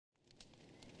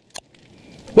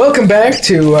Welcome back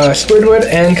to Squidward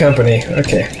and Company.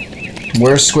 Okay.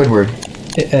 Where's Squidward?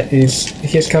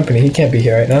 He has company. He can't be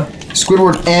here right now.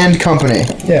 Squidward and Company.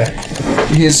 Yeah.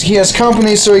 He has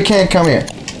company, so he can't come here.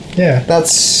 Yeah.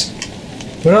 That's...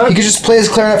 We're not... He could just play his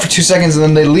clarinet for 2 seconds and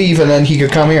then they leave and then he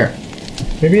could come here.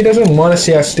 Maybe he doesn't want to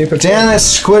see how stupid... Damn it,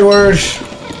 Squidward!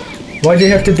 Why'd you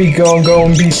have to be go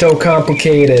and be so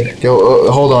complicated?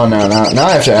 Yo, hold on now. Now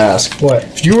I have to ask. What?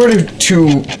 If you were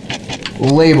to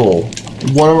label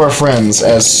one of our friends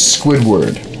as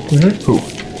Squidward, who?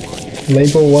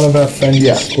 Label one of our friends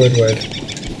as Squidward.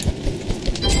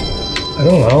 I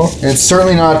don't know. And it's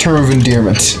certainly not a term of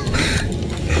endearment.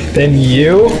 Then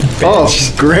you? Oh,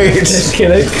 great. Just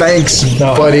kidding. Thanks,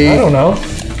 No, buddy. I don't know.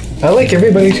 I like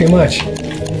everybody too much.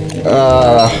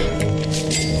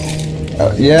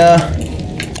 Yeah.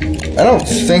 I don't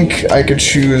think I could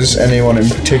choose anyone in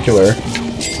particular.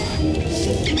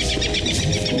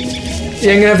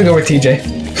 Yeah, I'm gonna have to go with TJ.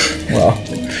 Well,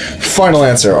 final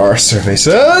answer. Our survey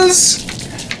says...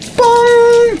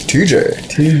 Bong! TJ.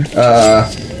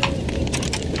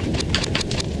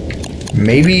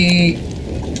 Maybe...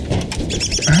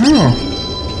 I don't know.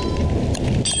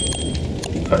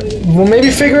 Well,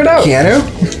 maybe figure it out. Keanu?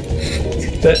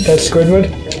 That's Squidward?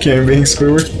 Keanu being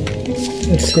Squidward?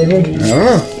 That's Squidward? I don't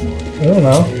know. I don't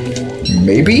know.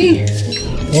 Maybe?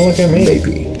 Don't look at me.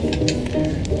 Maybe.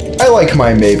 I like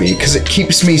my maybe, because it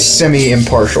keeps me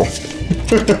semi-impartial.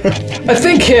 I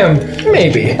think him.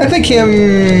 Maybe. I think him...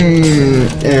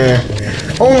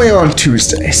 only on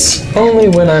Tuesdays. Only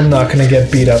when I'm not gonna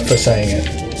get beat up for saying it.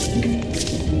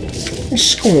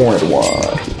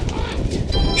 Squidward.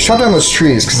 Shut down those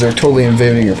trees, because they're totally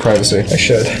invading your privacy. I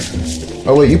should.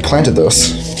 Oh wait, you planted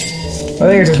those. I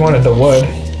think I just wanted the wood.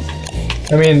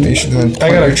 I mean, You should then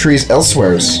plant your trees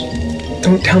elsewheres.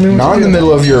 Don't tell me what Not to in the do.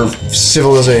 middle of your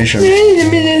civilization.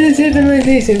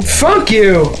 Fuck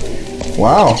you!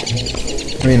 Wow.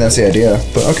 I mean, that's the idea,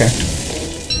 but okay.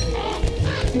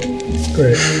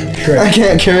 Great. I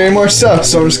can't carry any more stuff,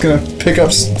 so I'm just gonna pick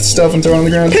up stuff and throw it on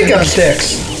the ground. Pick up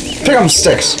sticks. Pick up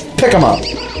sticks. Pick them up.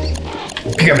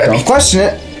 Pick up that. Don't question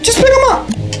it. Just pick them up.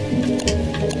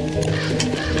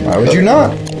 Why would you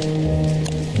not?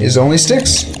 It's only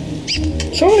sticks.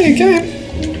 So you can.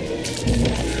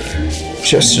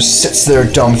 Just sits there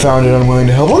dumbfounded, unwilling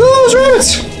to help. Look at those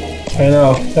rabbits! I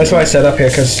know. That's why I set up here,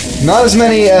 because... Not as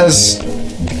many as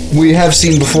we have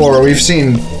seen before. We've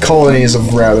seen colonies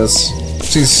of rabbits. We've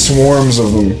seen swarms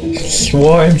of them.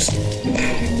 Swarms.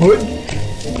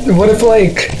 What if,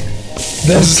 like...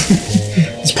 This...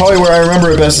 It's probably where I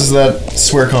remember it best is that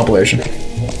swear compilation.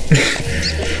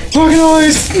 Look at all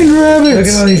these fucking rabbits! Look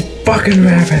at all these fucking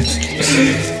rabbits.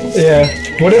 Yeah.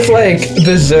 What if, like,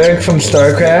 the Zerg from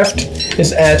StarCraft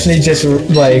is actually just,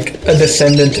 like, a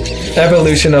descendant,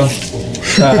 evolution of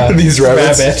these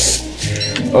rabbits?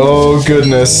 Oh,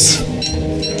 goodness.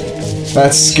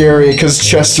 That's scary, because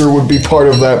Chester would be part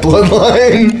of that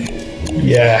bloodline.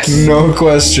 Yes. No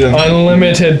question.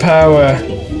 Unlimited power.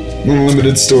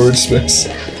 Unlimited storage space.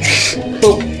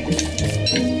 Oh.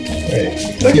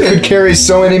 Wait. Look He at could it. carry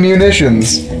so many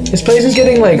munitions. This place is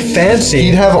getting, like, fancy.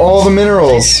 He'd have all the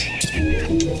minerals.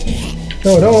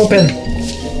 No, don't open.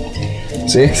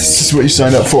 See? This is what you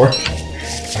signed up for.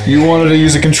 You wanted to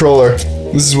use a controller.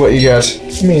 This is what you get.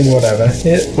 I mean, whatever.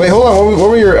 Wait, hold on. What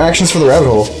were your actions for the rabbit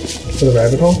hole? For the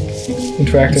rabbit hole?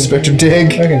 Interactive. Inspector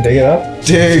dig. I can dig it up.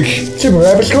 Dig. Super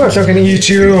rabbits, come on, so I can eat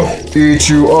you. Eat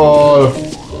you all.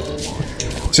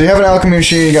 So you have an alchemy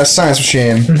machine, you got a science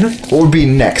machine. What would be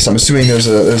next? I'm assuming there's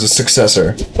a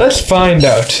successor. Let's find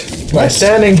out. By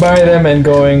standing by them and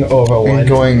going over one. And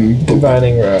going...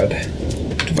 Divining rod.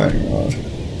 Divining rod.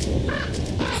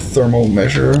 Thermal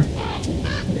measure.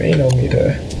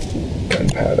 Rainometer.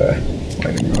 Gunpowder.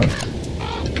 Lightning rod.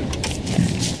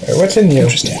 Alright, what's in you?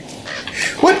 Interesting.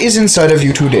 What is inside of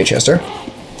you today, Chester?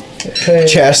 Okay.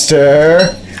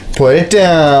 Chester! Put it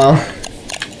down.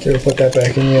 Just put that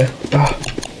back in you. Oh,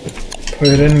 put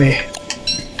it in me.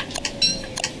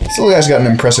 This little guy's got an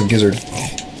impressive gizzard.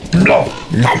 No.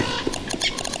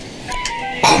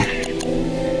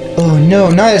 Oh no,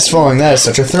 night is falling. That is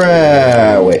such a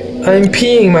threat. Wait. I'm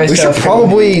peeing myself. We should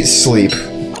probably sleep.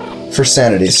 For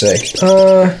sanity's sake.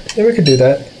 Yeah, we could do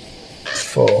that. It's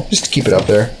full. Just to keep it up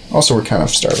there. Also, we're kind of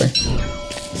starving.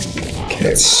 Okay.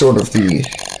 That's sort of the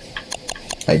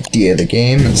idea of the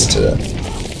game, is to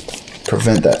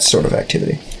prevent that sort of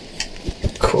activity.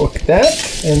 Cook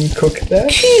that, and cook that.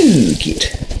 Cook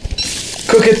it.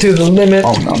 Cook it to the limit.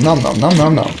 Oh, nom nom nom nom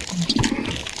nom nom.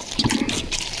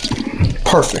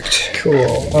 Perfect.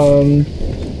 Cool.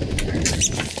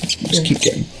 Just keep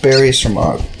getting berries from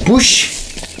our bush.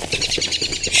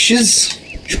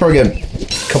 Should probably get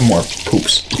couple more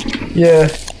poops. Yeah.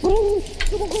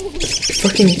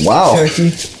 Fucking Wow.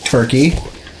 turkey. Turkey.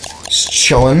 Just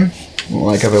chilling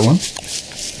like a villain.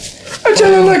 I'm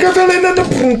chilling like a villain.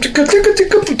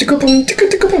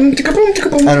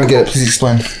 I don't get it. Please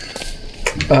explain.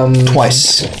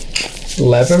 Twice.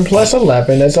 11 plus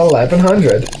 11 is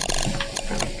 1100.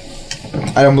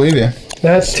 I don't believe you.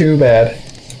 That's too bad.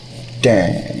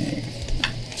 Dang.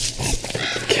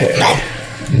 Okay.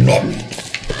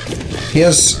 He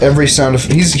has every sound of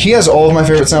he has all of my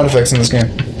favorite sound effects in this game.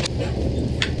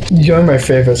 You're my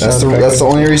favorite sound effect. That's the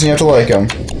only reason you have to like him.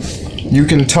 You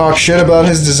can talk shit about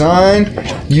his design,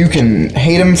 you can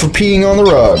hate him for peeing on the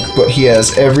rug, but he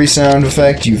has every sound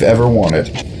effect you've ever wanted.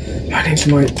 I need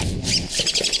some more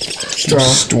straw.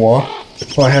 Straw.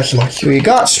 Oh, I have some more. We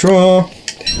got straw.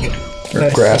 Or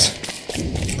Nice. grass.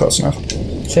 Close enough.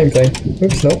 Same thing.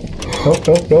 Oops, nope.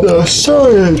 Nope. The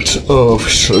science of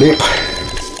sleep.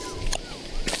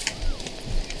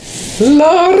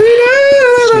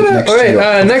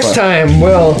 Alright, next time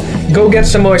we'll go get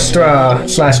some more straw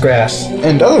 / grass.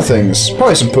 And other things.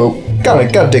 Probably some poop. Gotta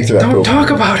dig through that Don't poop. talk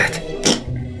about it.